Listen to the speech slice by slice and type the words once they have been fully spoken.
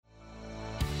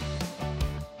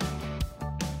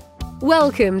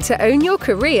Welcome to Own Your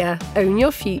Career, Own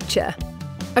Your Future,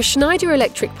 a Schneider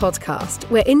Electric podcast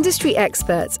where industry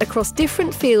experts across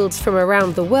different fields from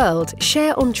around the world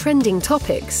share on trending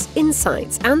topics,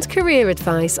 insights, and career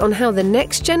advice on how the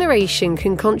next generation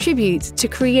can contribute to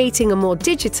creating a more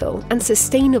digital and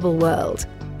sustainable world.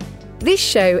 This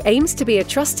show aims to be a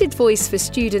trusted voice for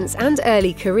students and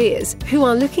early careers who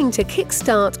are looking to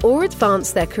kickstart or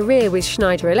advance their career with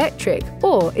Schneider Electric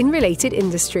or in related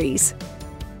industries.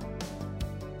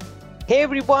 Hey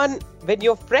everyone, when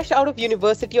you're fresh out of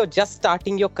university or just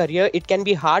starting your career, it can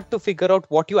be hard to figure out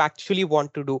what you actually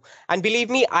want to do. And believe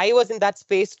me, I was in that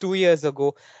space 2 years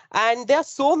ago. And there are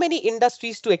so many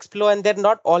industries to explore and they're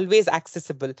not always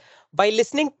accessible. By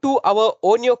listening to our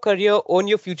Own Your Career, Own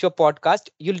Your Future podcast,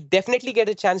 you'll definitely get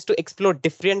a chance to explore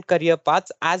different career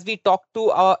paths as we talk to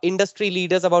our industry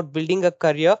leaders about building a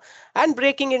career and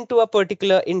breaking into a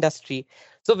particular industry.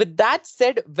 So with that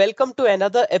said, welcome to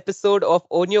another episode of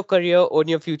Own Your Career, Own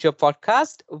Your Future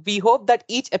podcast. We hope that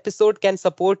each episode can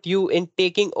support you in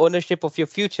taking ownership of your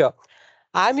future.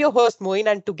 I'm your host, Moin,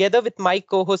 and together with my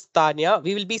co-host, Tanya,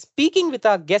 we will be speaking with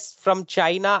our guests from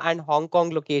China and Hong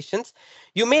Kong locations.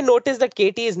 You may notice that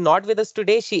Katie is not with us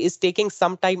today. She is taking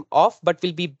some time off, but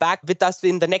will be back with us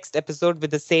in the next episode with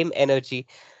the same energy.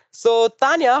 So,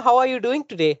 Tanya, how are you doing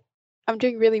today? I'm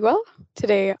doing really well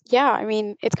today. Yeah,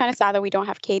 it's kind of sad that we don't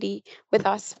have Katie with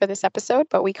us for this episode,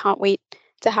 but we can't wait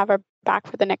to have her back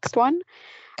for the next one.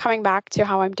 Coming back to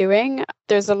how I'm doing,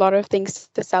 there's a lot of things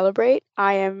to celebrate.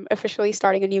 I am officially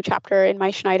starting a new chapter in my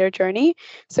Schneider journey.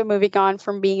 So moving on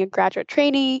from being a graduate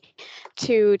trainee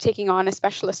to taking on a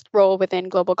specialist role within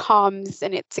global comms.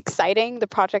 And it's exciting. The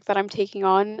project that I'm taking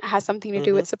on has something to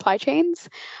do with supply chains.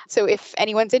 So if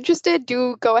anyone's interested,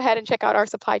 do go ahead and check out our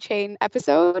supply chain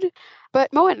episode.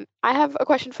 But Moen, I have a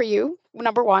question for you.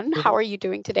 Number one, how are you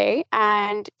doing today?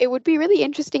 And it would be really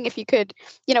interesting if you could,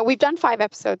 we've done 5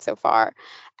 episodes so far.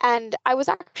 And I was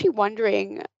actually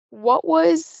wondering, what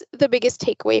was the biggest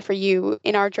takeaway for you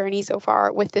in our journey so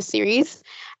far with this series?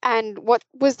 And what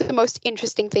was the most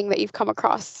interesting thing that you've come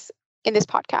across in this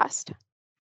podcast?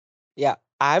 Yeah,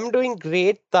 I'm doing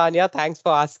great, Tanya. Thanks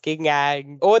for asking.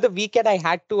 And over the weekend, I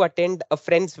had to attend a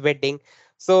friend's wedding.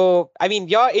 So,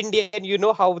 you're Indian, you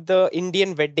know how the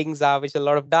Indian weddings are, with a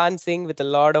lot of dancing, with a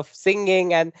lot of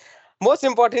singing, and most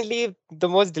importantly, the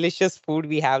most delicious food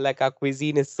we have, like our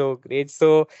cuisine is so great.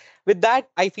 So with that,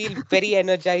 I feel very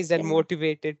energized and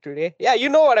motivated today. Yeah, you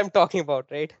know what I'm talking about,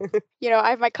 right? I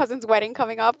have my cousin's wedding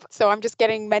coming up, so I'm just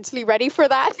getting mentally ready for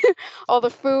that. All the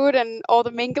food and all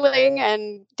the mingling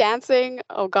and dancing.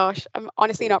 Oh gosh, I'm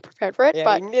honestly not prepared for it,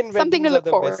 but Indian something to look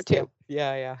forward to.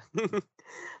 Yeah.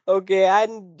 Okay,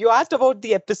 and you asked about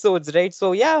the episodes, right?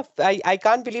 So yeah, I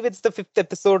can't believe it's the 5th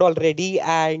episode already.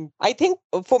 And I think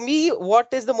for me, what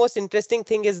is the most interesting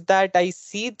thing is that I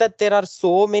see that there are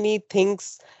so many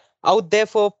things out there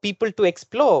for people to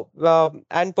explore.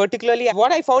 And particularly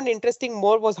what I found interesting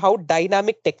more was how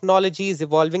dynamic technology is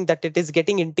evolving, that it is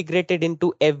getting integrated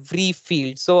into every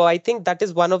field. So I think that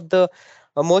is one of the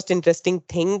most interesting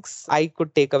things I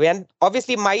could take away. And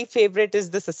obviously, my favorite is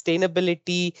the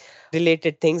sustainability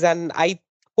related things. And I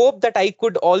hope that I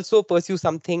could also pursue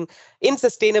something in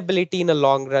sustainability in a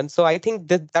long run. So I think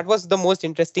that was the most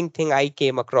interesting thing I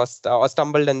came across or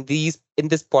stumbled on in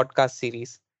this podcast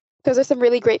series. Those are some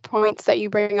really great points that you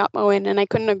bring up, Owen, and I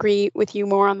couldn't agree with you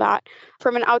more on that.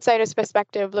 From an outsider's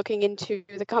perspective, looking into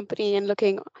the company and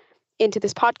looking into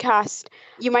this podcast,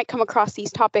 you might come across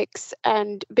these topics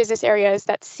and business areas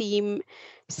that seem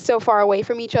so far away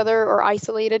from each other or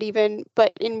isolated even,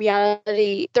 but in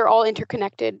reality, they're all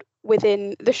interconnected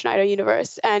within the Schneider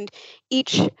universe, and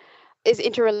each is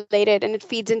interrelated, and it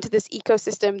feeds into this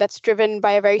ecosystem that's driven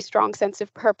by a very strong sense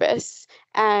of purpose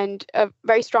and a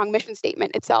very strong mission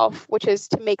statement itself, which is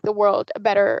to make the world a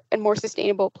better and more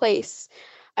sustainable place.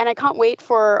 And I can't wait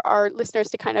for our listeners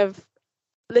to kind of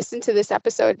listen to this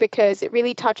episode, because it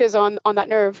really touches on that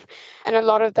nerve and a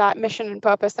lot of that mission and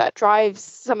purpose that drives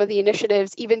some of the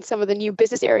initiatives, even some of the new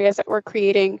business areas that we're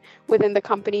creating within the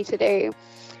company today.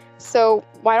 So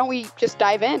why don't we just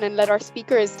dive in and let our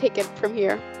speakers take it from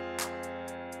here?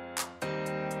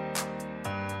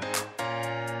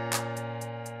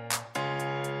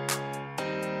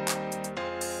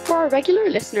 For our regular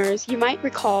listeners, you might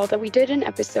recall that we did an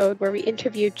episode where we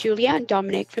interviewed Julia and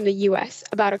Dominic from the US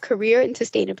about a career in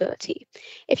sustainability.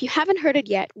 If you haven't heard it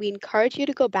yet, we encourage you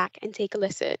to go back and take a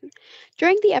listen.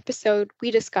 During the episode,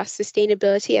 we discussed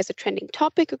sustainability as a trending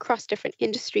topic across different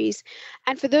industries.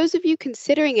 And for those of you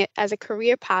considering it as a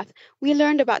career path, we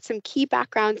learned about some key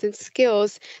backgrounds and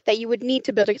skills that you would need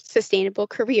to build a sustainable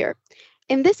career.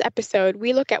 In this episode,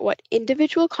 we look at what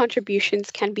individual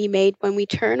contributions can be made when we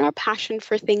turn our passion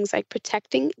for things like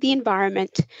protecting the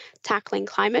environment, tackling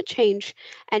climate change,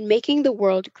 and making the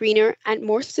world greener and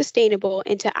more sustainable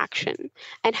into action,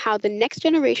 and how the next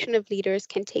generation of leaders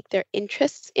can take their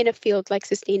interests in a field like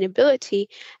sustainability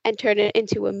and turn it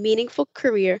into a meaningful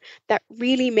career that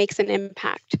really makes an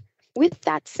impact. With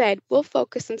that said, we'll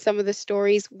focus on some of the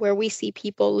stories where we see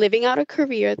people living out a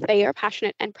career they are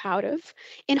passionate and proud of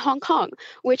in Hong Kong,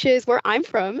 which is where I'm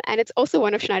from, and it's also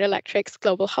one of Schneider Electric's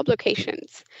global hub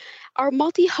locations. Our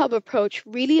multi-hub approach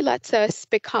really lets us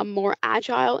become more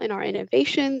agile in our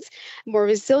innovations, more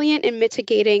resilient in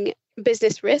mitigating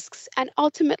business risks, and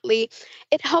ultimately,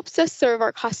 it helps us serve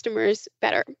our customers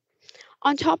better.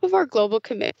 On top of our global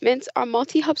commitments, our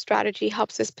multi-hub strategy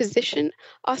helps us position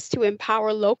us to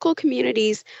empower local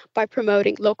communities by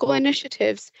promoting local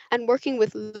initiatives and working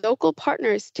with local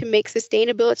partners to make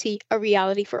sustainability a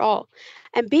reality for all.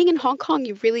 And being in Hong Kong,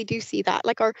 you really do see that.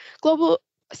 Like our global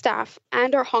staff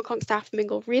and our Hong Kong staff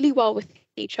mingle really well with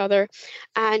each other,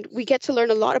 and we get to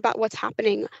learn a lot about what's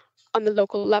happening on the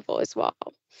local level as well.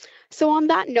 So on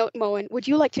that note, Moen, would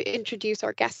you like to introduce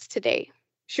our guests today?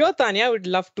 Sure, Tanya, I would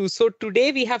love to. So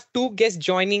today we have two guests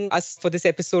joining us for this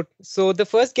episode. So the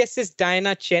first guest is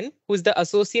Diana Chen, who's the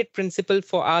Associate Principal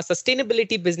for our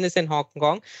Sustainability Business in Hong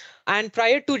Kong. And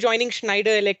prior to joining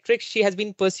Schneider Electric, she has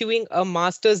been pursuing a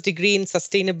master's degree in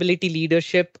sustainability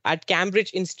leadership at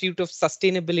Cambridge Institute of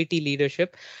Sustainability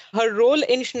Leadership. Her role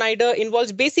in Schneider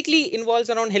involves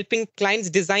around helping clients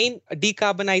design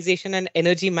decarbonization and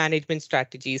energy management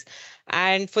strategies.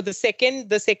 And for the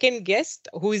second guest,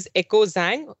 who is Echo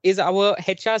Zhang, is our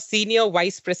HR Senior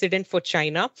Vice President for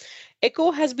China.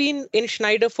 Echo has been in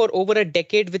Schneider for over a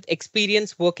decade with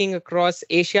experience working across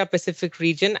Asia Pacific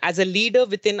region as a leader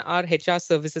within our HR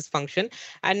services function.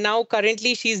 And now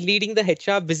currently she's leading the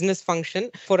HR business function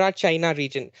for our China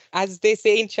region. As they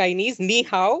say in Chinese, ni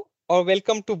hao, or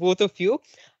welcome to both of you.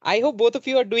 I hope both of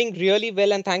you are doing really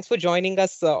well, and thanks for joining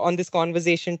us on this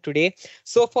conversation today.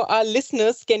 So for our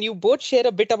listeners, can you both share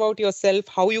a bit about yourself,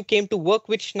 how you came to work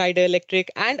with Schneider Electric,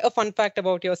 and a fun fact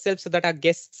about yourself so that our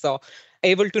guests are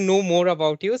able to know more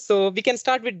about you? So we can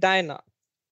start with Diana.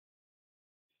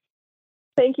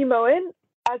 Thank you, Moen.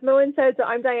 As Moen said, so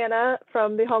I'm Diana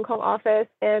from the Hong Kong office,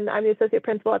 and I'm the Associate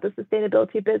Principal at the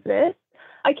Sustainability Business.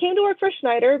 I came to work for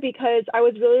Schneider because I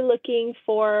was really looking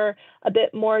for a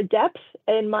bit more depth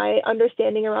in my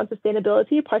understanding around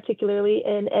sustainability, particularly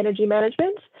in energy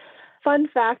management. Fun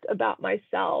fact about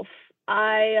myself,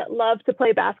 I love to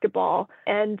play basketball,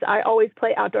 and I always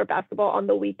play outdoor basketball on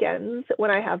the weekends when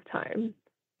I have time.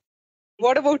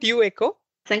 What about you, Echo?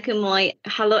 Thank you, Moy.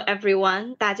 Hello,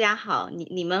 everyone. 大家好,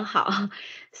你们好.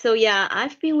 So yeah,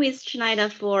 I've been with Schneider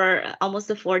for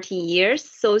almost 14 years.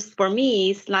 So for me,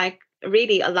 it's like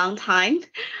really a long time.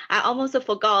 I almost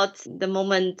forgot the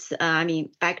moment,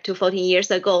 back to 14 years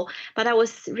ago, but I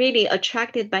was really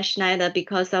attracted by Schneider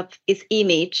because of its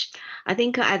image. I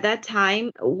think at that time,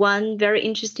 one very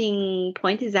interesting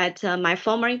point is that my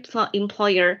former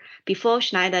employer before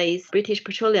Schneider is British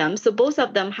Petroleum. So both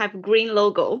of them have green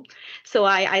logo. So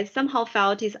I somehow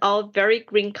felt it's all very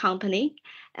green company.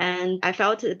 And I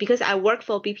felt because I worked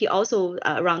for BP also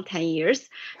around 10 years.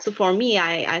 So for me,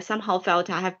 I somehow felt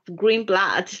I have green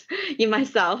blood in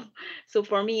myself. So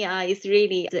for me, it's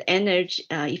really the energy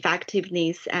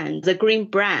effectiveness and the green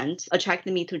brand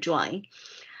attracted me to join.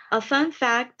 A fun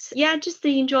fact, just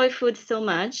enjoy food so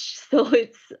much. So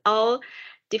it's all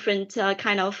different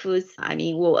kind of foods,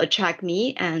 will attract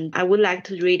me. And I would like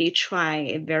to really try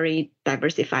a very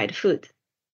diversified food.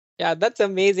 Yeah, that's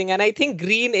amazing. And I think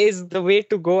green is the way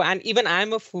to go. And even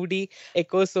I'm a foodie,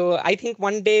 Echo. So I think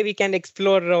one day we can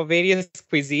explore various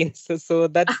cuisines. So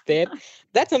that's there.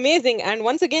 That's amazing. And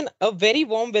once again, a very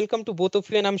warm welcome to both of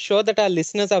you. And I'm sure that our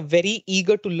listeners are very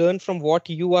eager to learn from what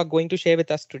you are going to share with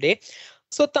us today.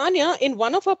 So Tanya, in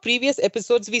one of our previous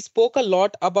episodes, we spoke a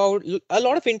lot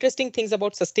of interesting things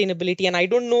about sustainability. And I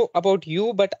don't know about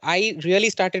you, but I really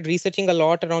started researching a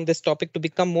lot around this topic to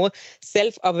become more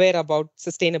self-aware about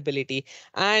sustainability.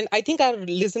 And I think our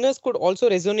listeners could also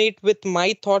resonate with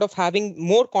my thought of having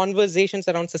more conversations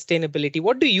around sustainability.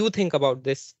 What do you think about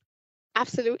this?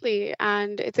 Absolutely.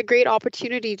 And it's a great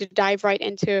opportunity to dive right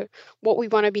into what we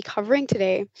want to be covering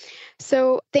today.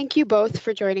 So thank you both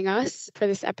for joining us for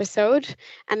this episode.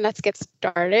 And let's get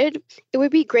started. It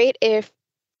would be great if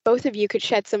both of you could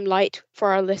shed some light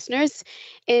for our listeners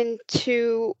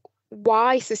into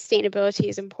why sustainability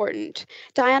is important.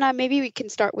 Diana, maybe we can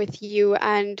start with you.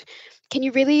 And can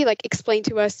you really explain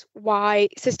to us why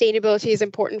sustainability is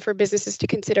important for businesses to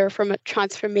consider from a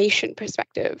transformation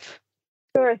perspective?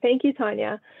 Sure. Thank you,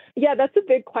 Tanya. Yeah, that's a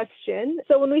big question.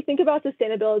 So when we think about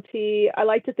sustainability, I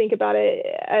like to think about it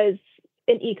as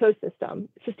an ecosystem.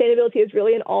 Sustainability is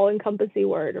really an all-encompassing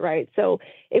word, right? So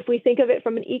if we think of it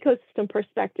from an ecosystem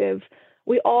perspective,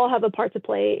 we all have a part to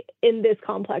play in this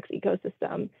complex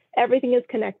ecosystem. Everything is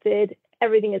connected,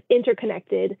 everything is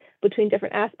interconnected between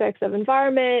different aspects of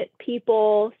environment,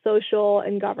 people, social,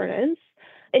 and governance.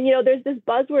 And, there's this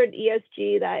buzzword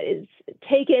ESG that is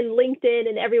taken LinkedIn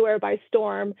and everywhere by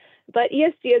storm. But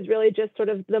ESG is really just sort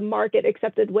of the market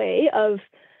accepted way of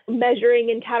measuring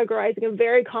and categorizing a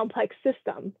very complex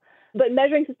system. But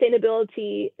measuring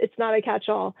sustainability, it's not a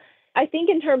catch-all. I think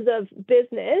in terms of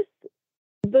business,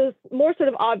 the more sort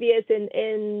of obvious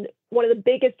and one of the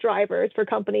biggest drivers for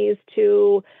companies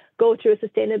to go through a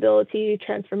sustainability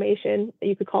transformation,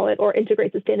 you could call it, or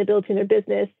integrate sustainability in their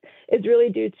business is really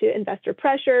due to investor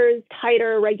pressures,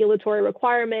 tighter regulatory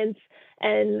requirements,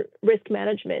 and risk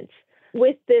management.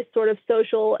 With this sort of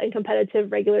social and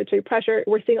competitive regulatory pressure,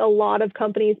 we're seeing a lot of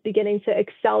companies beginning to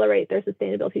accelerate their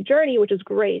sustainability journey, which is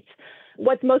great.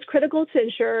 What's most critical to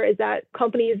ensure is that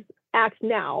companies act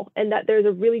now and that there's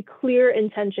a really clear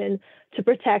intention to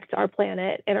protect our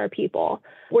planet and our people.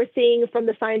 We're seeing from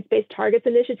the Science Based Targets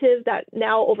Initiative that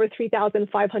now over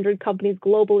 3,500 companies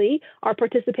globally are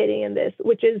participating in this,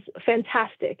 which is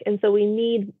fantastic. And so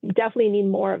we definitely need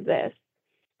more of this.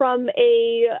 From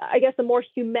a more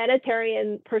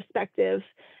humanitarian perspective,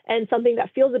 and something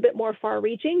that feels a bit more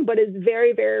far-reaching, but is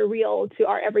very, very real to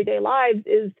our everyday lives,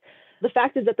 is the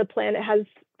fact is that the planet has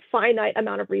finite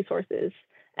amount of resources.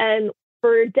 And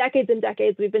for decades and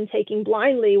decades, we've been taking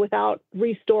blindly without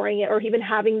restoring it or even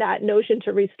having that notion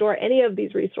to restore any of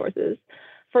these resources.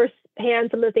 Firsthand,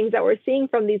 some of the things that we're seeing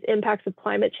from these impacts of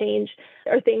climate change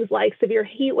are things like severe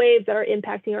heat waves that are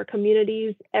impacting our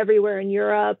communities everywhere in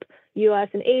Europe, US,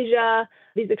 and Asia.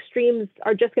 These extremes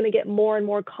are just going to get more and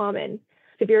more common.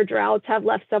 Severe droughts have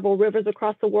left several rivers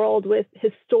across the world with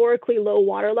historically low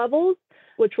water levels,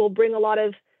 which will bring a lot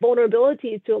of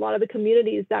vulnerabilities to a lot of the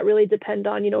communities that really depend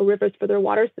on, rivers for their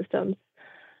water systems.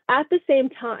 At the same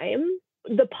time,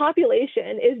 the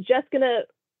population is just going to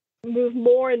move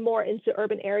more and more into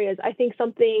urban areas. I think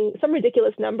some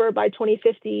ridiculous number by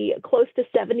 2050, close to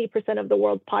 70% of the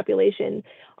world's population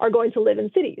are going to live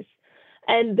in cities.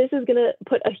 And this is going to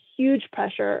put a huge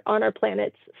pressure on our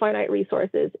planet's finite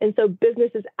resources. And so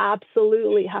businesses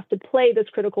absolutely have to play this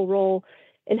critical role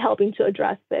in helping to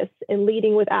address this and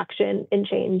leading with action and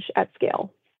change at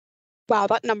scale. Wow,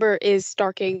 that number is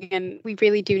starking, and we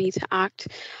really do need to act.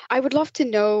 I would love to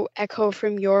know, Echo,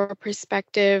 from your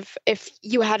perspective, if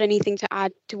you had anything to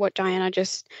add to what Diana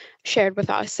just shared with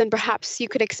us, and perhaps you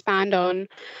could expand on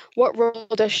what role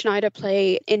does Schneider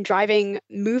play in driving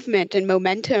movement and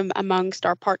momentum amongst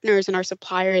our partners and our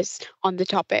suppliers on the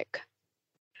topic?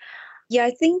 Yeah,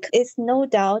 I think it's no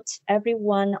doubt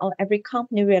everyone or every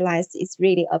company realized it's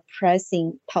really a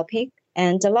pressing topic.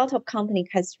 And a lot of companies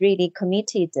has really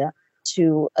committed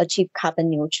to achieve carbon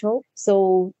neutral.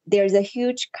 So there's a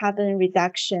huge carbon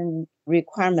reduction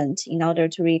requirement in order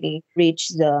to really reach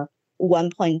the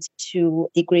 1.2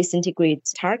 degree centigrade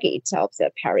target of the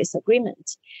Paris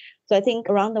Agreement. So I think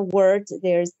around the world,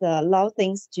 there's a lot of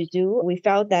things to do. We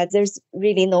felt that there's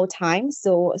really no time.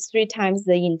 So 3 times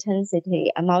the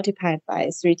intensity multiplied by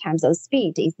 3 times the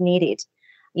speed is needed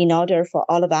in order for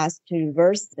all of us to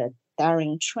reverse the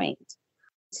daring trend.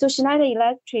 So Schneider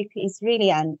Electric is really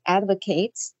an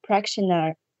advocate,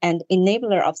 practitioner, and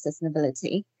enabler of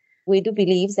sustainability. We do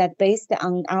believe that based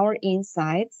on our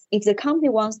insights, if the company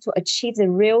wants to achieve the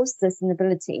real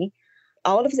sustainability,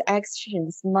 all of the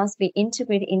actions must be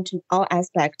integrated into all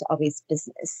aspects of its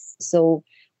business. So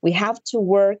we have to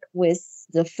work with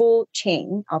the full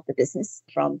chain of the business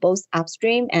from both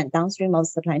upstream and downstream of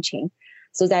the supply chain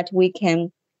so that we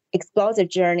can explore the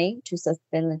journey to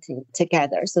sustainability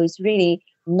together. So it's really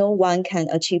no one can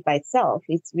achieve by itself.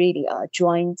 It's really a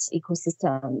joint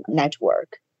ecosystem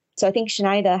network. So I think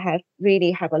Schneider have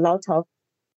a lot of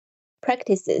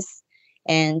practices,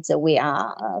 and we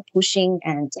are pushing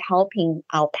and helping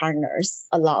our partners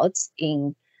a lot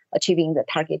in achieving the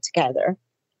target together.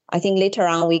 I think later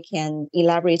on we can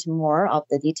elaborate more of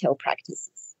the detailed practices.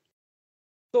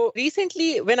 So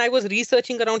recently, when I was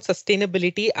researching around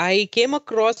sustainability, I came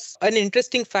across an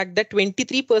interesting fact that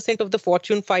 23% of the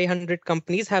Fortune 500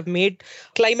 companies have made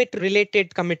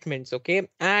climate-related commitments, okay?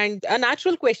 And a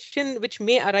natural question which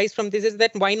may arise from this is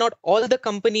that why not all the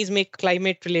companies make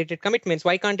climate-related commitments?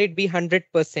 Why can't it be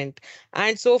 100%?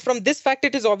 And so from this fact,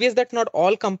 it is obvious that not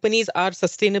all companies are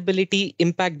sustainability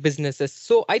impact businesses.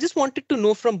 So I just wanted to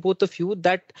know from both of you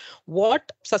that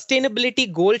what sustainability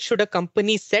goals should a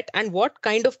company set and what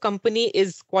kind kind of company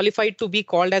is qualified to be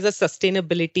called as a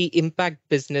sustainability impact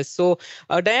business. So,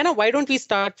 Diana, why don't we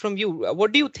start from you?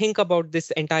 What do you think about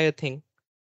this entire thing?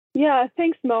 Yeah,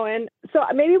 thanks, Moen. So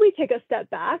maybe we take a step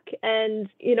back and,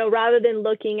 rather than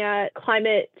looking at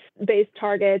climate-based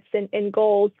targets and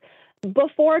goals,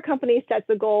 before a company sets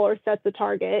a goal or sets a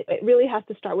target, it really has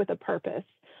to start with a purpose.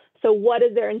 So what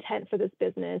is their intent for this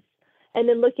business? And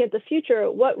then looking at the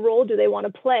future, what role do they want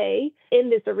to play in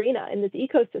this arena, in this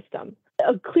ecosystem?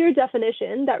 A clear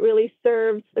definition that really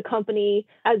serves the company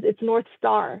as its North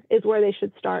Star is where they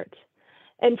should start.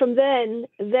 And from then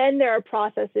there are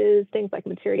processes, things like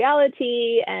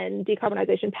materiality and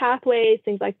decarbonization pathways,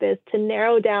 things like this, to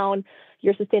narrow down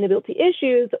your sustainability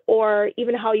issues or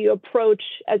even how you approach,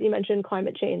 as you mentioned,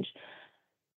 climate change.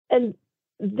 And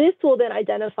this will then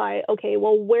identify, okay,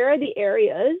 well, where are the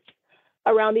areas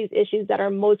around these issues that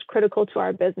are most critical to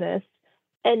our business?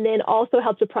 And then also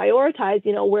help to prioritize,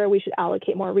 where we should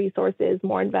allocate more resources,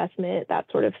 more investment, that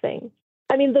sort of thing.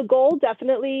 I mean, the goal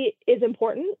definitely is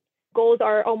important. Goals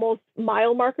are almost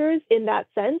mile markers in that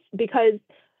sense, because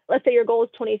let's say your goal is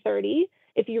 2030.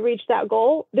 If you reach that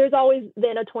goal, there's always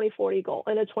then a 2040 goal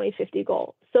and a 2050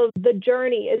 goal. So the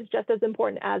journey is just as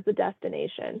important as the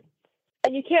destination.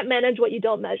 And you can't manage what you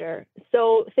don't measure.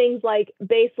 So things like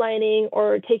baselining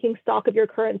or taking stock of your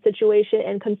current situation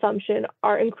and consumption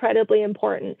are incredibly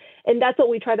important. And that's what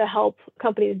we try to help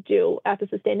companies do at the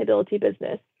sustainability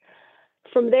business.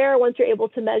 From there, once you're able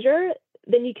to measure,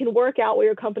 then you can work out what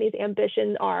your company's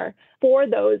ambitions are for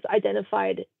those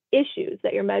identified issues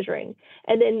that you're measuring,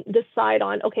 and then decide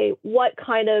on, okay, what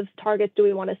kind of targets do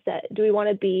we want to set? Do we want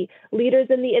to be leaders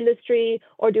in the industry,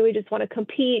 or do we just want to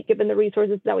compete given the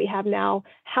resources that we have now?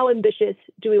 How ambitious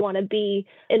do we want to be,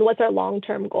 and what's our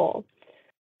long-term goal?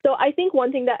 So I think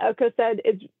one thing that Elke said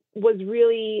was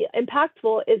really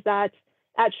impactful is that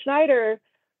at Schneider,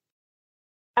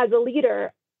 as a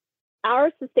leader,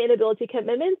 our sustainability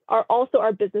commitments are also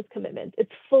our business commitments.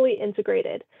 It's fully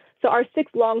integrated. So our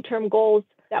 6 long-term goals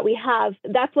that we have,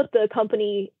 that's what the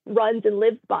company runs and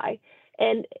lives by.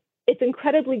 And it's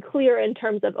incredibly clear in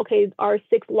terms of, okay, our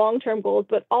 6 long-term goals,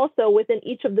 but also within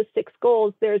each of the 6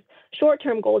 goals, there's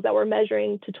short-term goals that we're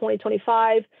measuring to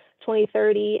 2025,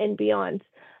 2030, and beyond.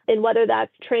 And whether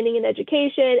that's training and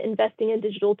education, investing in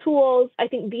digital tools, I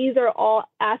think these are all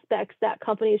aspects that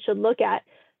companies should look at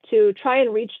to try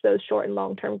and reach those short and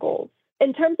long-term goals.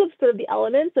 In terms of sort of the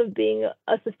elements of being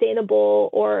a sustainable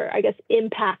or, I guess,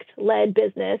 impact-led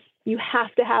business, you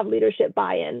have to have leadership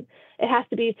buy-in. It has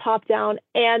to be top-down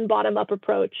and bottom-up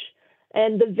approach.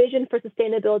 And the vision for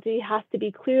sustainability has to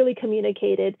be clearly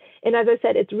communicated. And as I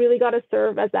said, it's really got to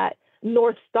serve as that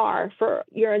North Star for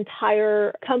your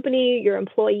entire company, your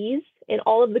employees, and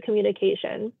all of the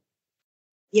communication.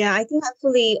 Yeah, I think I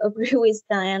fully agree with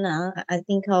Diana. I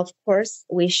think, of course,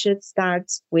 we should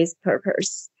start with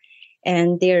purpose.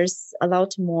 And there's a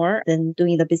lot more than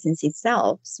doing the business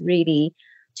itself, really,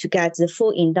 to get the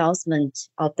full endorsement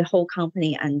of the whole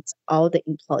company and all the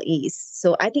employees.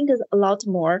 So I think there's a lot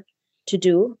more to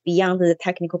do beyond the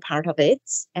technical part of it.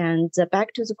 And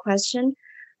back to the question,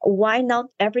 why not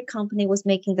every company was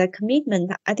making that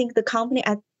commitment? I think the company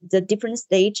at the different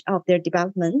stage of their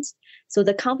development, so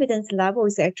the confidence level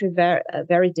is actually very,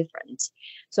 very different.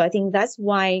 So I think that's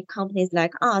why companies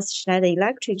like us, Schneider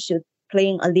Electric, should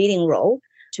play a leading role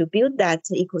to build that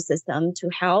ecosystem, to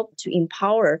help to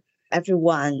empower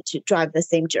everyone to drive the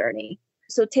same journey.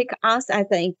 So take us as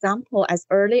an example. As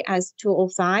early as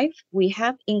 2005, we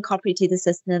have incorporated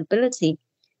sustainability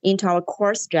into our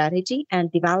core strategy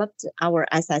and developed our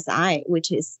SSI,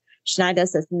 which is Schneider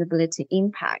Sustainability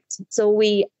Impact. So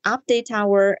we update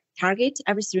our target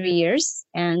every 3 years,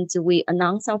 and we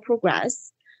announce our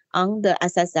progress on the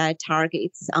SSI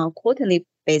targets on a quarterly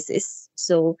basis.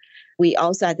 So we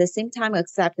also at the same time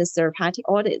accept the third-party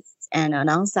audits and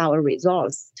announce our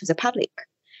results to the public.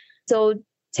 So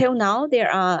till now,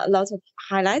 there are a lot of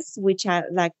highlights which I'd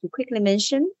like to quickly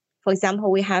mention. For example,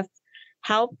 we have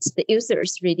helped the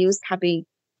users reduce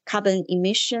carbon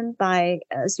emission by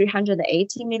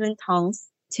 380 million tons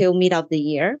till mid of the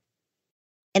year.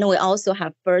 And we also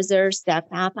have further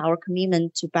stepped up our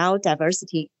commitment to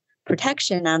biodiversity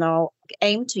protection and our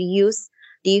aim to use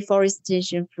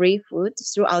deforestation-free food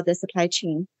throughout the supply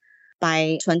chain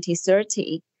by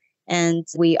 2030. And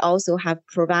we also have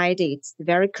provided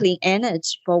very clean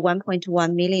energy for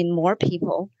 1.1 million more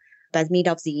people by the mid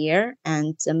of the year,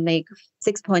 and make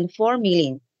 6.4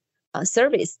 million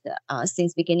serviced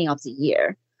since beginning of the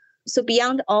year. So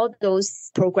beyond all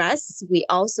those progress, we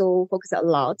also focus a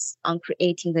lot on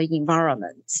creating the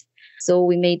environment. So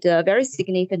we made very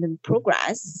significant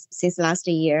progress since last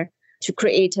year. to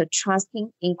create a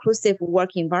trusting, inclusive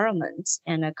work environment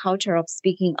and a culture of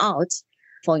speaking out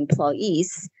for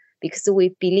employees, because we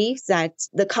believe that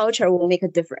the culture will make a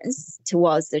difference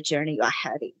towards the journey you are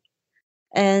heading.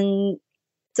 And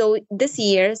so this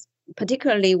year,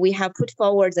 particularly, we have put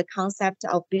forward the concept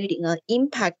of building an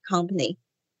impact company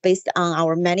based on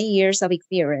our many years of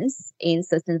experience in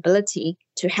sustainability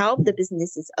to help the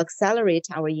businesses accelerate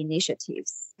our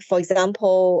initiatives. For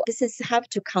example, businesses have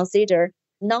to consider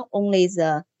not only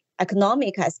the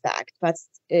economic aspect, but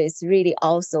it's really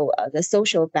also the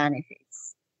social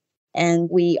benefits. And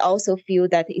we also feel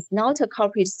that it's not a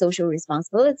corporate social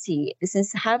responsibility.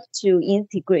 Businesses have to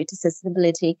integrate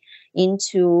sustainability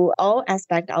into all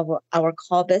aspects of our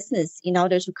core business in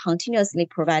order to continuously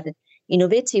provide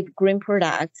innovative green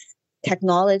products,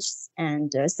 technologies,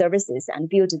 and services, and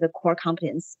build the core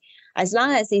competence. As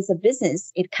long as it's a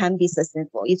business, it can be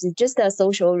sustainable. If it's just a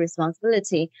social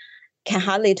responsibility, can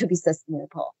hardly to be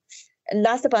sustainable. And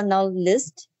last but not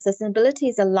least, sustainability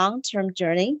is a long-term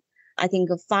journey. I think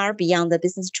far beyond the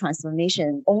business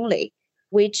transformation only,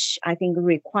 which I think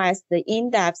requires the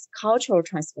in-depth cultural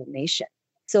transformation.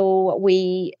 So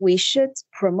we should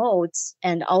promote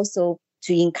and also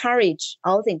to encourage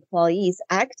all the employees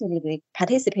actively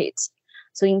participate.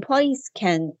 So employees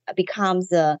can become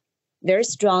the very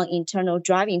strong internal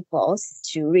driving force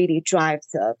to really drive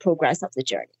the progress of the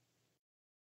journey.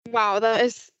 Wow, that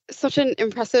is such an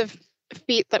impressive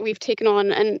feat that we've taken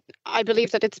on, and I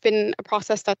believe that it's been a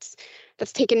process that's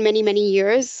taken many, many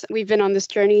years. We've been on this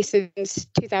journey since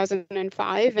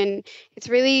 2005, and it's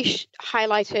really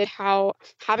highlighted how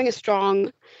having a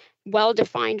strong,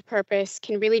 well-defined purpose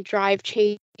can really drive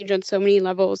change on so many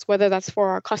levels, whether that's for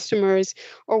our customers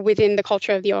or within the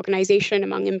culture of the organization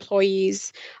among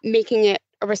employees, making it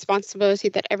a responsibility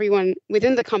that everyone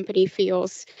within the company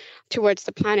feels towards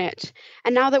the planet.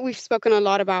 And now that we've spoken a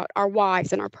lot about our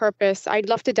whys and our purpose, I'd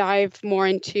love to dive more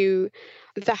into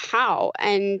the how,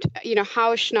 and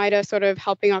how is Schneider sort of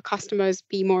helping our customers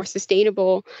be more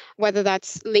sustainable, whether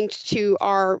that's linked to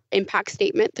our impact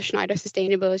statement, the Schneider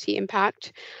Sustainability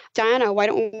Impact. Diana, why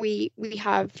don't we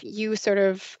have you sort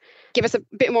of give us a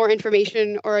bit more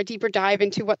information or a deeper dive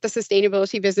into what the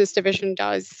Sustainability Business Division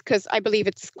does, because I believe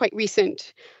it's quite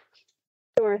recent.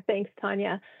 Sure. Thanks,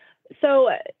 Tanya.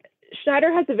 So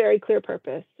Schneider has a very clear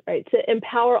purpose, right? To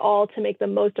empower all to make the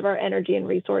most of our energy and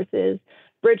resources,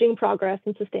 bridging progress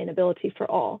and sustainability for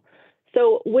all.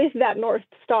 So with that North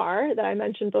Star that I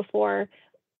mentioned before,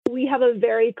 we have a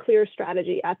very clear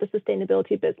strategy at the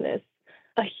sustainability business.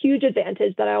 A huge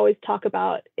advantage that I always talk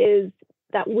about is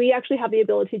that we actually have the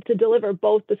ability to deliver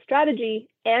both the strategy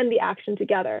and the action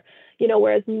together.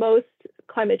 Whereas most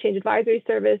climate change advisory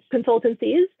service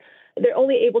consultancies, they're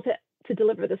only able to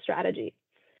deliver the strategy.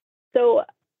 So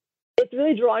it's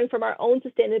really drawing from our own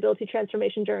sustainability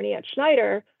transformation journey at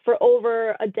Schneider for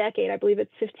over a decade. I believe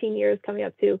it's 15 years coming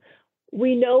up to.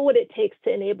 We know what it takes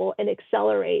to enable and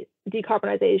accelerate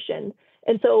decarbonization.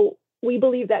 And so we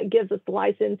believe that gives us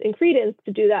license and credence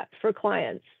to do that for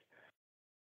clients.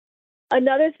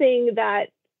 Another thing that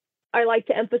I like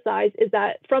to emphasize is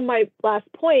that from my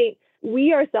last point,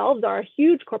 we ourselves are a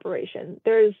huge corporation.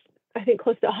 There's, I think,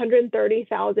 close to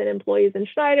 130,000 employees in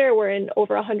Schneider. We're in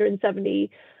over 170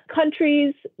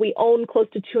 countries. We own close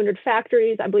to 200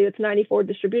 factories. I believe it's 94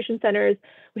 distribution centers.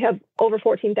 We have over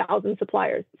 14,000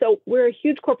 suppliers. So we're a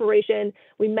huge corporation.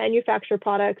 We manufacture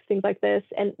products, things like this.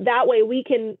 And that way we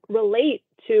can relate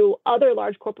to other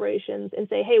large corporations and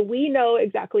say, hey, we know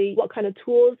exactly what kind of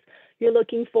tools you're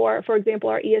looking for. For example,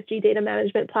 our ESG data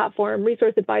management platform,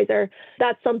 Resource Advisor,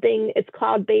 that's something, it's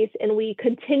cloud-based, and we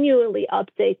continually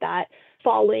update that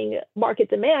following market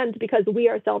demand because we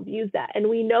ourselves use that. And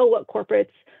we know what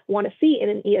corporates want to see in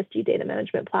an ESG data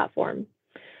management platform.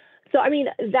 So,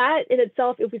 that in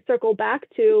itself, if we circle back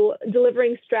to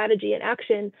delivering strategy and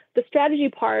action, the strategy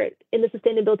part in the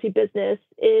sustainability business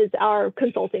is our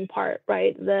consulting part,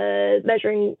 right? The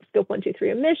measuring scope 1, 2,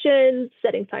 3 emissions,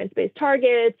 setting science-based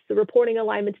targets, the reporting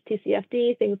alignment to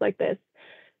TCFD, things like this.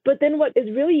 But then what is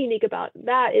really unique about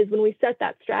that is when we set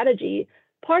that strategy,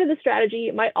 part of the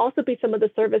strategy might also be some of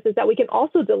the services that we can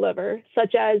also deliver,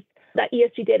 such as that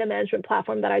ESG data management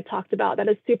platform that I talked about that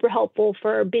is super helpful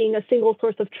for being a single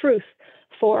source of truth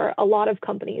for a lot of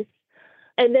companies.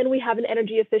 And then we have an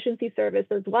energy efficiency service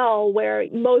as well, where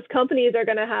most companies are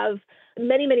going to have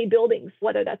many, many buildings,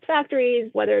 whether that's factories,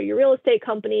 whether you're a real estate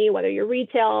company, whether you're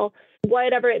retail,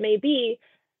 whatever it may be.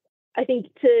 I think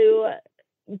to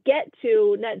get to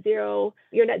your net zero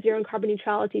and carbon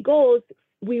neutrality goals,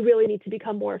 we really need to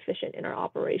become more efficient in our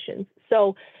operations.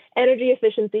 So energy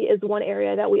efficiency is one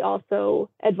area that we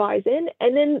also advise in.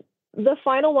 And then The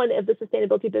final one of the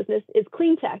sustainability business is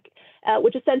clean tech,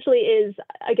 which essentially is,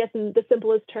 I guess, in the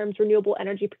simplest terms, renewable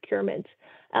energy procurement.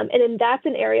 And that's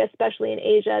an area, especially in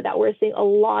Asia, that we're seeing a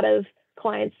lot of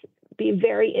clients be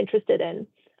very interested in,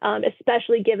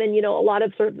 especially given, a lot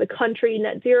of sort of the country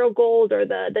net zero goals or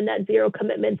the net zero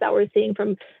commitments that we're seeing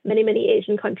from many, many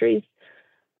Asian countries.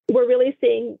 We're really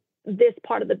seeing this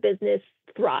part of the business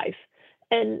thrive.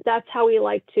 And that's how we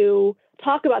like to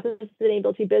talk about the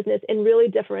sustainability business and really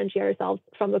differentiate ourselves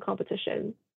from the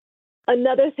competition.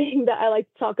 Another thing that I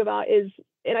like to talk about is,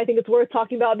 and I think it's worth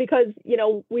talking about because,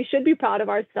 we should be proud of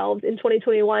ourselves. In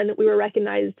 2021, we were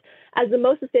recognized as the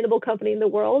most sustainable company in the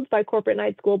world by Corporate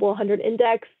Knights Global 100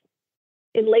 Index.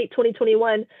 In late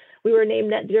 2021, we were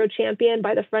named Net Zero Champion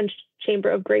by the French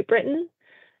Chamber of Great Britain.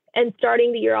 And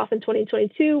starting the year off in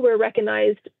 2022, we're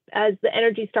recognized as the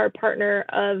Energy Star Partner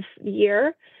of the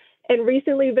Year. And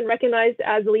recently, we've been recognized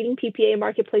as the leading PPA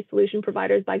marketplace solution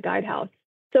providers by Guidehouse.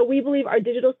 So we believe our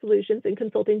digital solutions and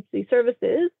consultancy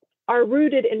services are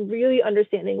rooted in really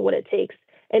understanding what it takes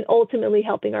and ultimately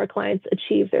helping our clients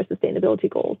achieve their sustainability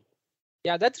goals.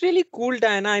 Yeah, that's really cool,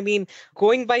 Diana. I mean,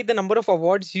 going by the number of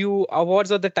awards or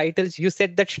the titles you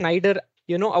said that Schneider,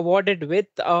 awarded with,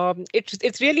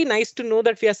 it's really nice to know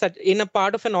that we are in a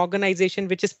part of an organization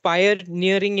which is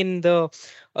pioneering in the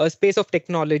space of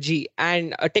technology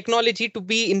and technology to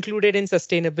be included in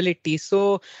sustainability.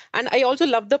 So, and I also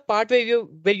love the part where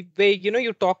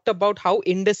you talked about how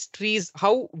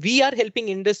we are helping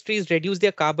industries reduce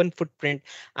their carbon footprint.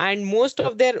 And most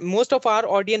of our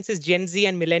audience is Gen Z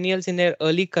and millennials in their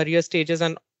early career stages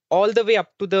and all the way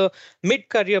up to the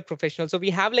mid-career professionals. So we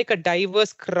have like a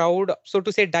diverse crowd, so to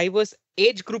say, diverse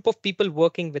age group of people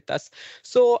working with us.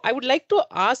 So I would like to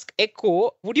ask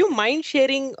Echo, would you mind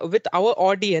sharing with our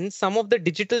audience some of the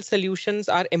digital solutions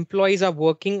our employees are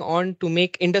working on to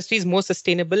make industries more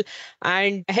sustainable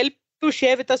and help to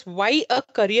share with us why a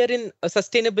career in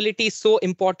sustainability is so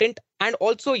important and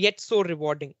also yet so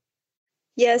rewarding?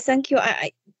 Yes, thank you.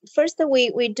 First,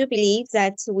 we do believe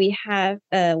that we have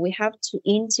to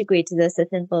integrate the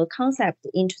sustainable concept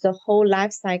into the whole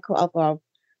life cycle of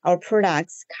our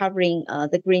products, covering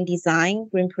the green design,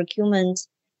 green procurement,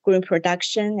 green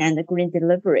production, and the green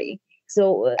delivery.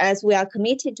 So, as we are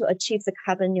committed to achieve the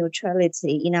carbon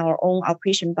neutrality in our own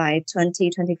operation by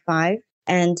 2025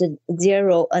 and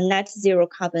net zero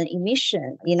carbon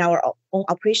emission in our own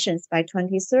operations by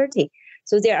 2030.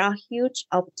 So there are huge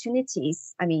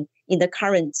opportunities, in the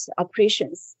current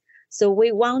operations. So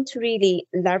we want to really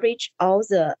leverage all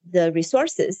the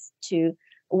resources to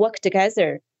work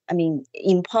together,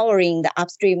 empowering the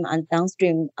upstream and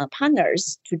downstream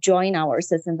partners to join our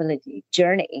sustainability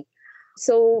journey.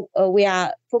 So we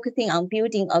are focusing on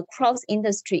building a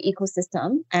cross-industry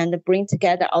ecosystem and bring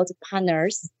together all the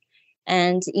partners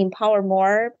and empower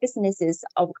more businesses,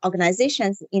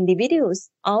 organizations,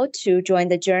 individuals, all to join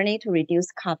the journey to reduce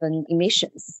carbon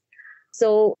emissions.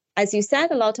 So, as you said,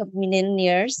 a lot of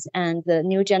millennials and the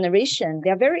new generation,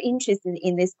 they are very interested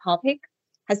in this topic,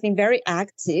 has been very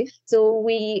active. So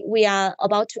we are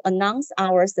about to announce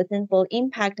our Sustainable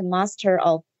Impact Master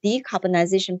of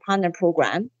Decarbonization Partner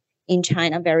Program in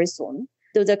China very soon.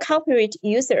 So the corporate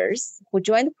users who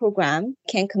join the program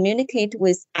can communicate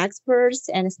with experts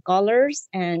and scholars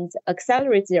and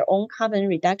accelerate their own carbon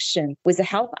reduction with the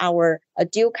help of our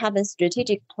dual carbon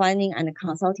strategic planning and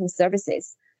consulting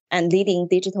services and leading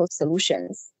digital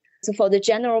solutions. So for the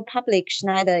general public,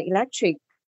 Schneider Electric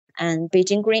and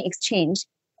Beijing Green Exchange,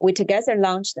 we together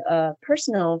launched a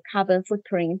personal carbon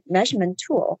footprint measurement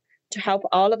tool to help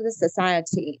all of the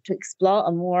society to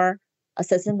explore a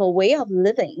sustainable way of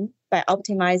living by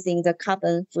optimizing the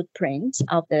carbon footprint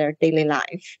of their daily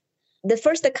life. The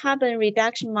first carbon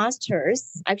reduction masters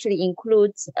actually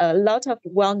includes a lot of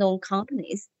well-known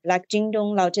companies like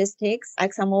Jingdong Logistics,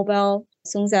 ExxonMobil,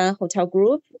 Songzan Hotel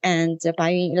Group, and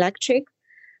Bayun Electric.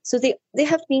 So they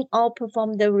have been all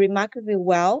performed remarkably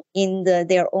well in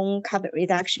their own carbon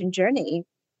reduction journey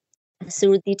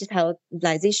through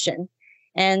digitalization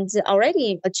and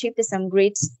already achieved some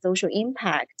great social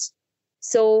impact.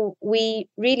 So we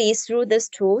really, through these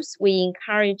tools, we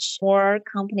encourage more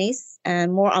companies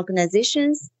and more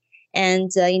organizations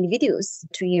and individuals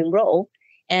to enroll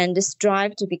and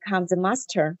strive to become the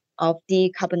master of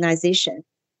decarbonization,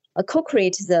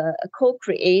 co-create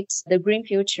the green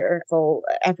future for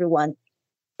everyone.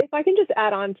 If I can just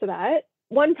add on to that,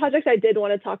 one project I did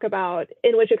want to talk about,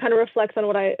 in which it kind of reflects on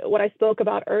what I spoke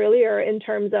about earlier in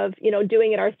terms of,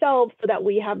 doing it ourselves so that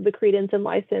we have the credence and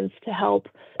license to help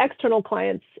external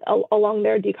clients along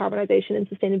their decarbonization and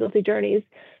sustainability journeys,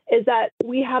 is that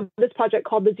we have this project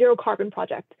called the Zero Carbon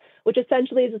Project, which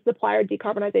essentially is a supplier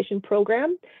decarbonization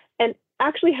program and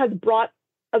actually has brought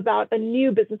about a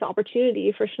new business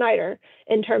opportunity for Schneider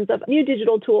in terms of new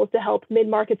digital tools to help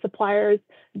mid-market suppliers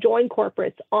join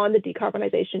corporates on the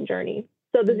decarbonization journey.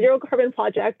 So the Zero Carbon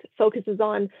Project focuses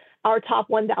on our top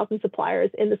 1,000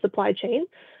 suppliers in the supply chain,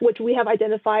 which we have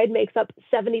identified makes up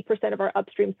 70% of our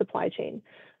upstream supply chain.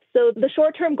 So the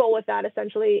short-term goal with that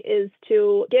essentially is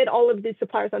to get all of these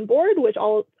suppliers on board, which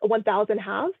all 1,000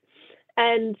 have.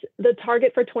 And the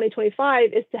target for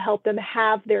 2025 is to help them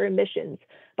have their emissions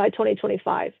by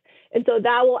 2025. And so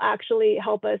that will actually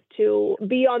help us to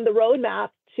be on the roadmap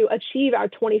to achieve our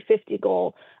 2050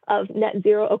 goal of net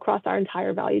zero across our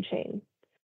entire value chain.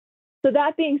 So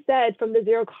that being said, from the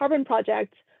Zero Carbon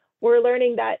Project, we're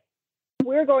learning that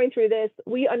we're going through this.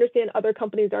 We understand other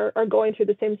companies are going through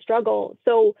the same struggle.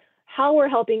 So how we're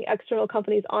helping external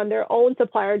companies on their own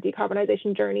supplier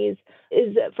decarbonization journeys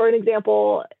is, for an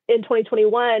example, in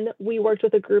 2021, we worked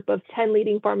with a group of 10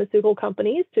 leading pharmaceutical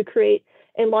companies to create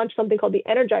and launch something called the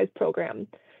Energize program.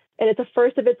 And it's a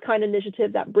first of its kind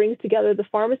initiative that brings together the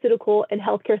pharmaceutical and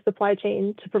healthcare supply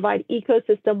chain to provide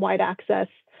ecosystem-wide access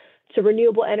to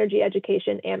renewable energy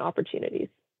education and opportunities.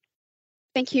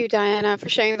 Thank you, Diana, for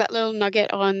sharing that little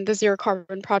nugget on the Zero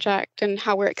Carbon Project and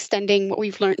how we're extending what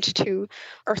we've learned to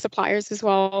our suppliers as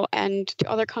well and to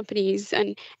other companies.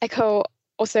 And echo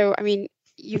also,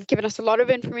 you've given us a lot of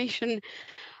information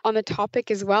on the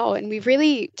topic as well. And we've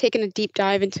really taken a deep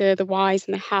dive into the whys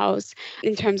and the hows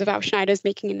in terms of how Schneider is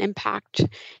making an impact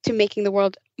to making the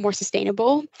world more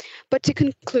sustainable. But to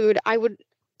conclude, I would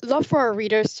love for our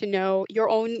readers to know your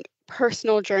own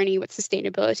personal journey with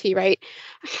sustainability, right?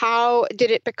 How did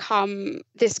it become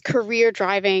this career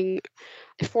driving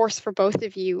force for both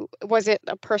of you? Was it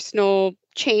a personal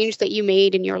change that you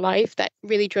made in your life that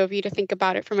really drove you to think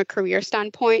about it from a career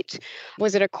standpoint?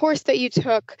 Was it a course that you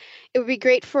took? It would be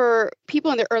great for people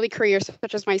in their early careers,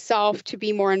 such as myself, to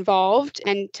be more involved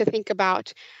and to think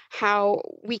about how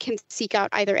we can seek out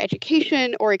either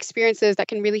education or experiences that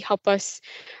can really help us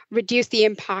reduce the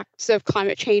impacts of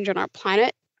climate change on our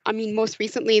planet. Most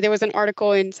recently, there was an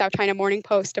article in South China Morning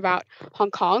Post about Hong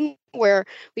Kong, where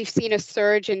we've seen a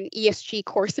surge in ESG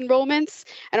course enrollments.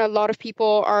 And a lot of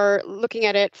people are looking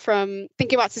at it from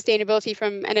thinking about sustainability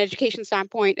from an education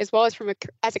standpoint, as well as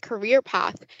as a career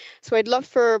path. So I'd love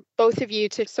for both of you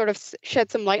to sort of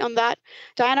shed some light on that.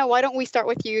 Diana, why don't we start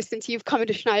with you, since you've come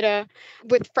into Schneider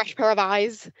with fresh pair of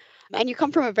eyes, and you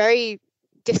come from a very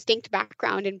distinct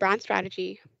background in brand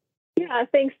strategy. Yeah,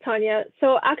 thanks, Tanya.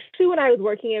 So actually, when I was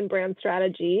working in brand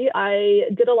strategy, I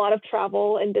did a lot of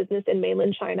travel and business in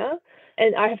mainland China,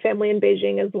 and I have family in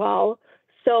Beijing as well.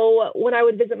 So when I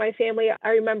would visit my family, I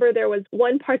remember there was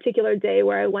one particular day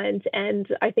where I went, and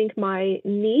I think my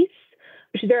niece,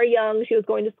 she's very young, she was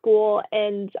going to school,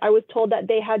 and I was told that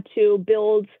they had to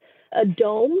build a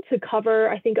dome to cover,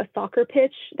 I think, a soccer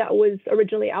pitch that was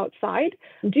originally outside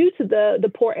due to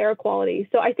the poor air quality.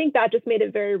 So I think that just made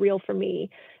it very real for me.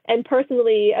 And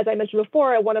personally, as I mentioned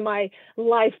before, one of my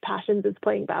life passions is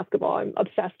playing basketball. I'm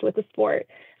obsessed with the sport.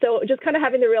 So just kind of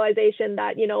having the realization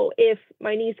that, if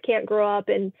my niece can't grow up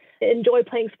and enjoy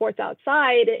playing sports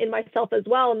outside, and myself as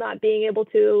well, not being able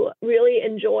to really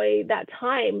enjoy that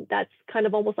time, that's kind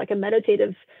of almost like a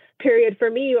meditative period for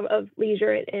me of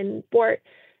leisure and sport.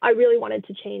 I really wanted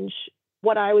to change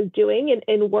what I was doing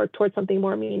and work towards something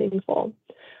more meaningful.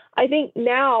 I think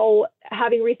now,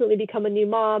 having recently become a new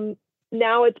mom,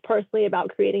 now it's personally about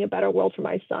creating a better world for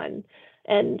my son.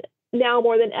 And now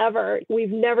more than ever,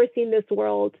 we've never seen this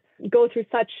world go through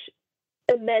such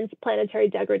immense planetary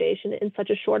degradation in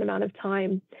such a short amount of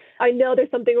time. I know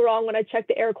there's something wrong when I check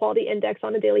the air quality index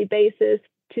on a daily basis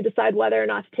to decide whether or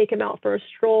not to take him out for a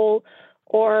stroll,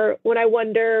 or when I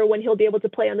wonder when he'll be able to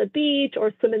play on the beach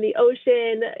or swim in the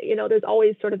ocean. There's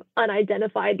always sort of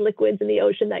unidentified liquids in the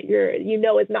ocean that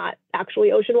is not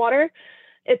actually ocean water.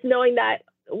 It's knowing that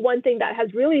one thing that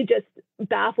has really just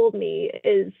baffled me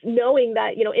is knowing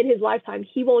that, in his lifetime,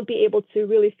 he won't be able to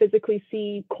really physically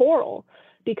see coral,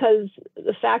 because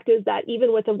the fact is that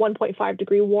even with a 1.5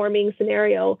 degree warming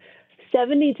scenario,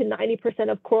 70 to 90%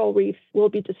 of coral reefs will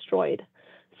be destroyed.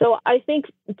 So I think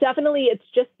definitely it's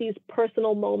just these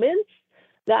personal moments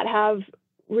that have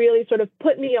really sort of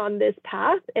put me on this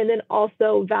path, and then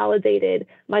also validated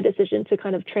my decision to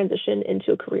kind of transition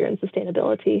into a career in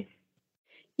sustainability.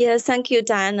 Yes, thank you,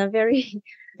 Diana. Very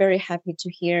Very happy to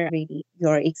hear really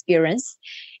your experience.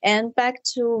 And back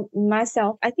to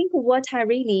myself, I think what I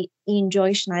really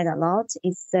enjoy Schneider a lot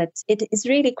is that it is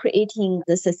really creating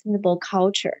the sustainable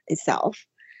culture itself.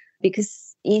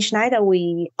 Because in Schneider,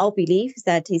 we all believe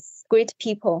that it's great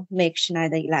people make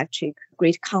Schneider Electric a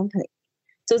great company.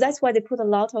 So that's why they put a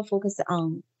lot of focus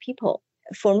on people.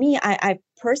 For me, I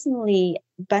personally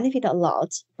benefit a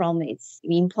lot from its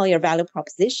employer value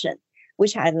proposition,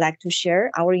 which I'd like to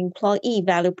share. Our employee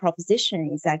value proposition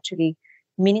is actually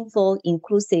meaningful,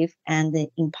 inclusive, and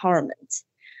empowerment.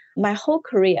 My whole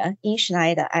career in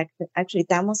Schneider actually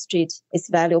demonstrates its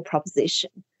value proposition.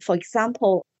 For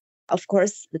example, of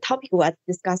course, the topic we're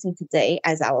discussing today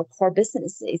as our core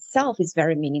business itself is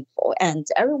very meaningful, and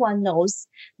everyone knows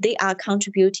they are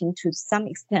contributing to some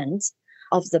extent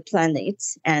of the planet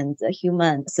and the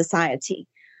human society.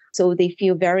 So they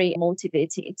feel very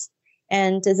motivated.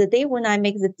 And the day when I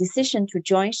make the decision to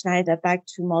join Schneider back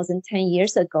to more than 10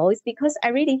 years ago is because I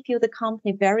really feel the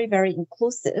company very, very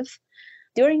inclusive.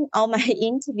 During all my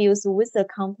interviews with the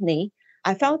company,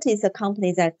 I felt it's a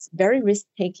company that's very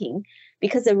risk-taking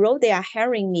because the role they are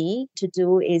hiring me to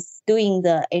do is doing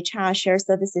the HR shared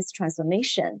services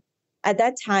transformation. At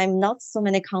that time, not so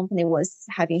many companies was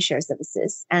having shared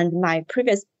services. And my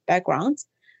previous background,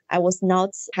 I was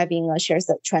not having a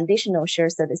traditional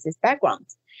shared services background.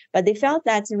 But they felt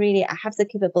that really I have the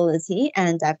capability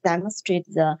and I've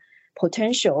demonstrated the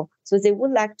potential. So they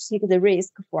would like to take the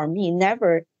risk for me,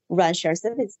 never run shared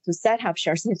service to set up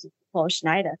shared service for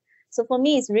Schneider. So for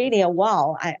me, it's really a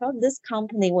wow. I felt this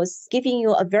company was giving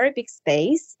you a very big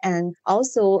space and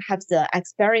also have the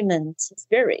experiment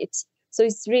spirit. So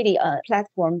it's really a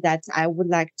platform that I would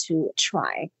like to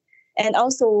try. And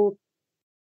also,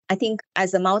 I think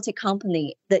as a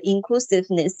multi-company, the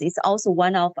inclusiveness is also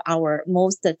one of our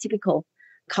most typical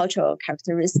cultural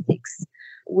characteristics.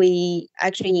 We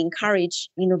actually encourage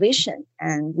innovation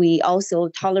and we also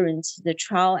tolerate the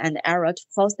trial and error to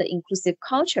foster inclusive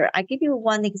culture. I give you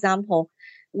one example.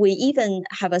 We even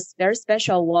have a very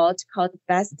special award called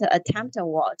Best Attempt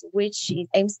Award, which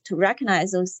aims to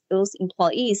recognize those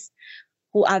employees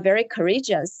who are very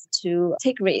courageous to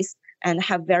take risks and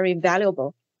have very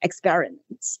valuable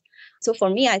experiments. So for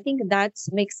me, I think that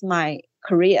makes my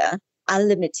career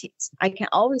unlimited. I can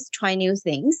always try new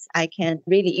things. I can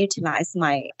really utilize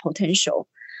my potential.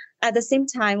 At the same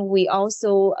time, we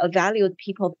also valued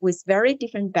people with very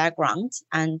different backgrounds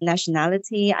and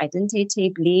nationality, identity,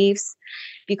 beliefs,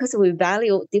 because we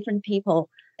value different people.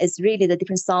 It's really the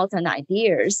different thoughts and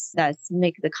ideas that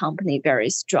make the company very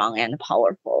strong and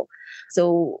powerful.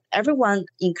 So everyone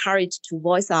encouraged to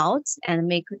voice out and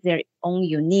make their own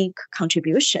unique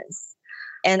contributions.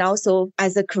 And also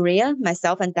as a career,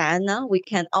 myself and Diana, we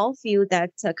can all feel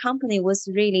that the company was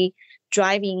really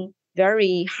driving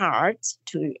very hard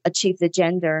to achieve the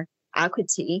gender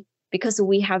equity because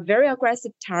we have very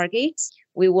aggressive targets.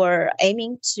 We were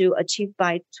aiming to achieve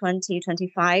by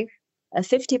 2025,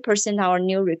 50% of our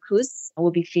new recruits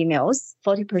will be females,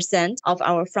 40% of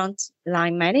our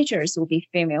frontline managers will be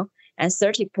female, and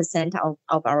 30%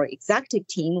 of our executive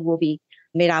team will be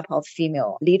made up of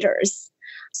female leaders.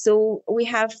 So we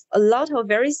have a lot of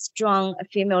very strong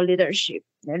female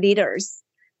leaders.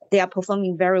 They are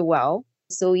performing very well.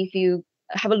 So if you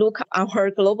have a look at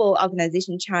our global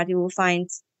organization chart, you will find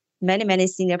many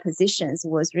senior positions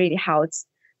was really held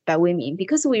by women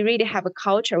because we really have a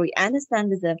culture. We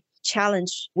understand the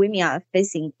challenge women are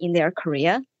facing in their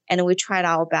career, and we tried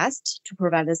our best to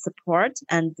provide the support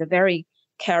and the very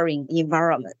caring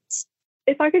environment.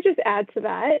 If I could just add to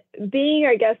that, being,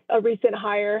 I guess, a recent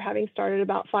hire, having started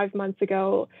about 5 months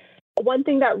ago, one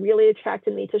thing that really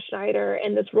attracted me to Schneider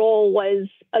and this role was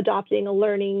adopting a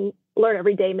learn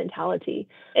every day mentality.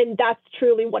 And that's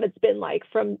truly what it's been like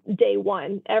from day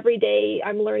one. Every day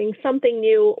I'm learning something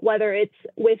new, whether it's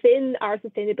within our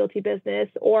sustainability business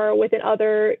or within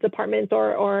other departments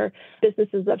or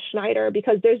businesses of Schneider,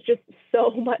 because there's just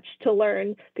so much to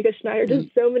learn because Schneider does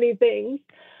so many things.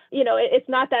 You know, it's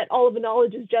not that all of the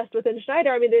knowledge is just within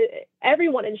Schneider. I mean,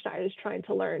 everyone in Schneider is trying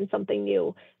to learn something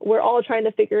new. We're all trying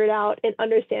to figure it out and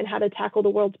understand how to tackle the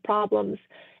world's problems.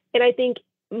 And I think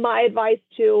my advice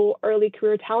to early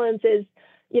career talents is,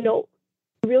 you know,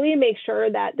 really make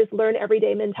sure that this learn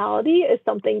everyday mentality is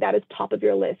something that is top of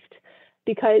your list,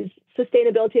 because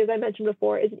sustainability, as I mentioned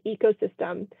before, is an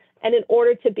ecosystem. And in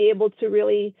order to be able to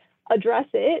really address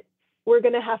it, we're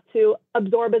going to have to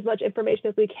absorb as much information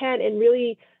as we can and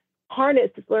really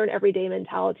harness this learn everyday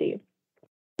mentality.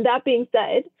 That being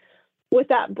said, with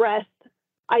that breadth,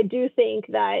 I do think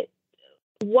that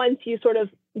once you sort of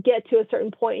get to a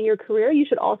certain point in your career, you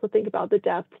should also think about the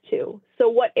depth too. So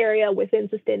what area within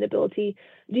sustainability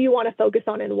do you want to focus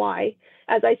on and why?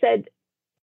 As I said,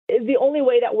 the only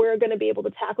way that we're going to be able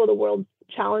to tackle the world's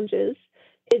challenges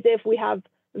is if we have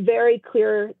very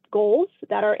clear goals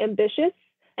that are ambitious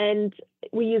and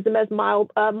we use them as mile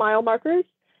markers.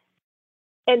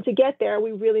 And to get there,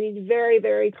 we really need very,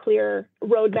 very clear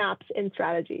roadmaps and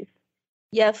strategies.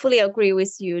 Yeah, fully agree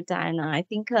with you, Diana. I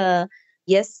think,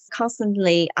 yes,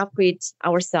 constantly upgrade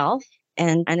ourselves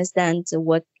and understand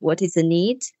what is the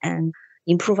need and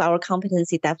improve our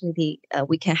competency. Definitely,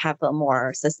 we can have a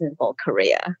more sustainable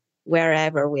career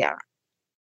wherever we are.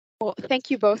 Well, thank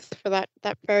you both for that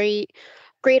very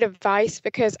great advice,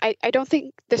 because I don't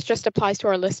think this just applies to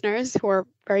our listeners who are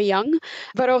very young,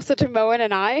 but also to Moen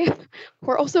and I, who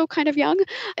are also kind of young.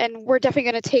 And we're definitely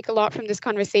going to take a lot from this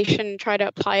conversation and try to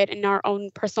apply it in our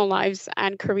own personal lives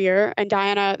and career. And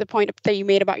Diana, the point that you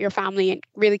made about your family and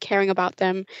really caring about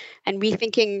them and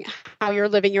rethinking how you're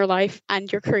living your life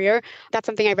and your career, that's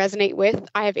something I resonate with.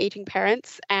 I have aging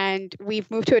parents and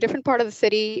we've moved to a different part of the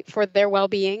city for their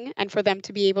well-being and for them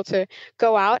to be able to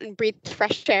go out and breathe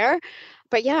fresh air.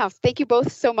 But yeah, thank you both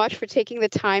so much for taking the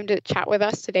time to chat with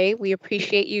us today. We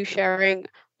appreciate you sharing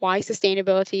why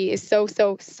sustainability is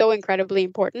so incredibly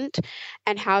important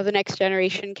and how the next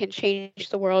generation can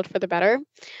change the world for the better.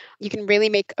 You can really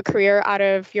make a career out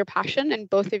of your passion, and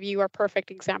both of you are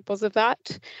perfect examples of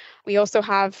that. We also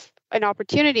have an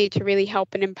opportunity to really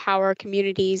help and empower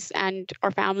communities and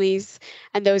our families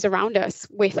and those around us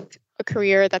with a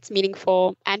career that's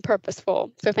meaningful and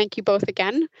purposeful. So thank you both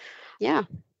again.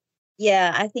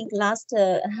 Yeah, I think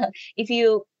if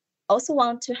you also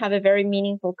want to have a very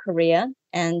meaningful career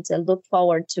and look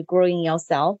forward to growing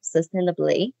yourself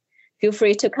sustainably, feel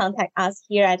free to contact us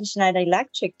here at Schneider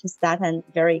Electric to start a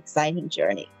very exciting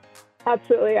journey.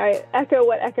 Absolutely. I echo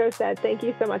what Echo said. Thank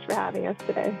you so much for having us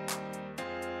today.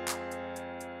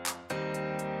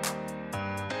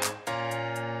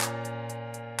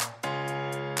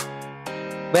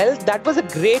 Well, that was a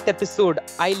great episode.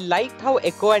 I liked how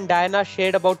Echo and Diana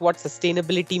shared about what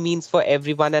sustainability means for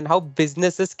everyone and how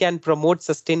businesses can promote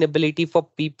sustainability for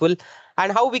people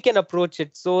and how we can approach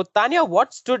it. So, Tanya,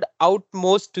 what stood out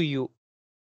most to you?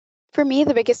 For me,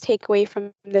 the biggest takeaway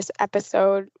from this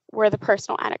episode were the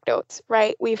personal anecdotes,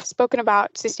 right? We've spoken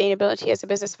about sustainability as a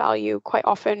business value quite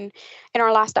often in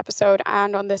our last episode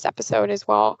and on this episode as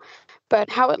well. But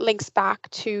how it links back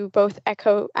to both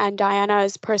Echo and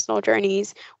Diana's personal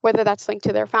journeys, whether that's linked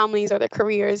to their families or their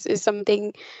careers, is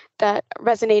something that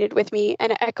resonated with me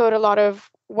and echoed a lot of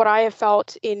what I have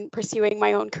felt in pursuing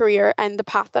my own career and the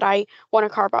path that I want to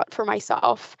carve out for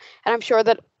myself. And I'm sure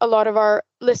that a lot of our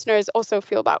listeners also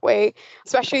feel that way,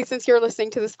 especially since you're listening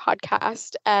to this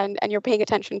podcast and you're paying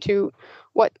attention to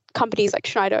what companies like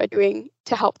Schneider are doing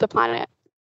to help the planet.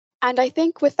 And I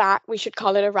think with that, we should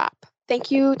call it a wrap.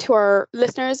 Thank you to our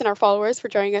listeners and our followers for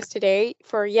joining us today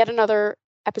for yet another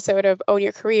episode of Own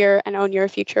Your Career and Own Your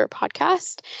Future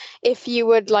podcast. If you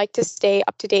would like to stay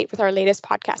up to date with our latest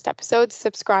podcast episodes,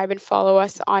 subscribe and follow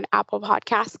us on Apple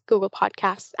Podcasts, Google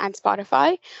Podcasts, and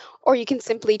Spotify, or you can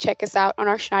simply check us out on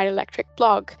our Schneider Electric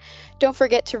blog. Don't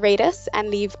forget to rate us and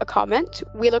leave a comment.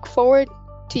 We look forward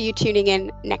to you tuning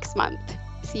in next month.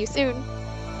 See you soon.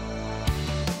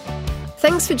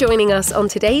 Thanks for joining us on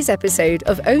today's episode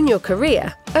of Own Your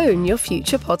Career, Own Your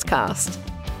Future podcast.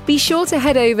 Be sure to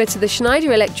head over to the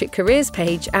Schneider Electric careers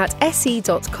page at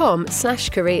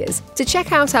se.com/careers to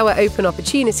check out our open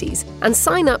opportunities and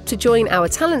sign up to join our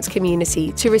talent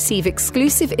community to receive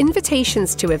exclusive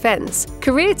invitations to events,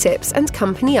 career tips and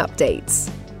company updates.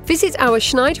 Visit our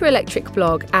Schneider Electric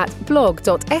blog at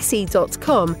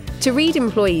blog.se.com to read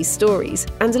employee stories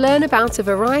and learn about a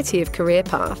variety of career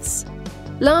paths.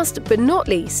 Last but not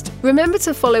least, remember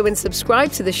to follow and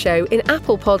subscribe to the show in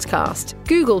Apple Podcast,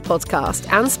 Google Podcast,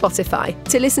 and Spotify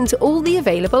to listen to all the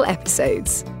available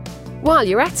episodes. While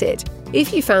you're at it,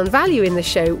 if you found value in the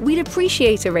show, we'd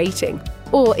appreciate a rating,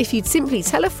 or if you'd simply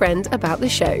tell a friend about the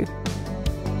show.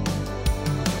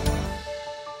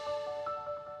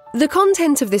 The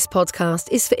content of this podcast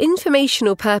is for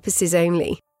informational purposes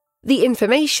only. The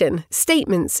information,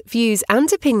 statements, views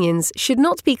and opinions should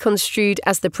not be construed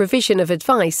as the provision of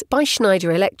advice by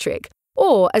Schneider Electric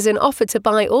or as an offer to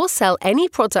buy or sell any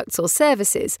products or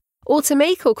services or to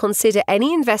make or consider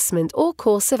any investment or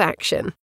course of action.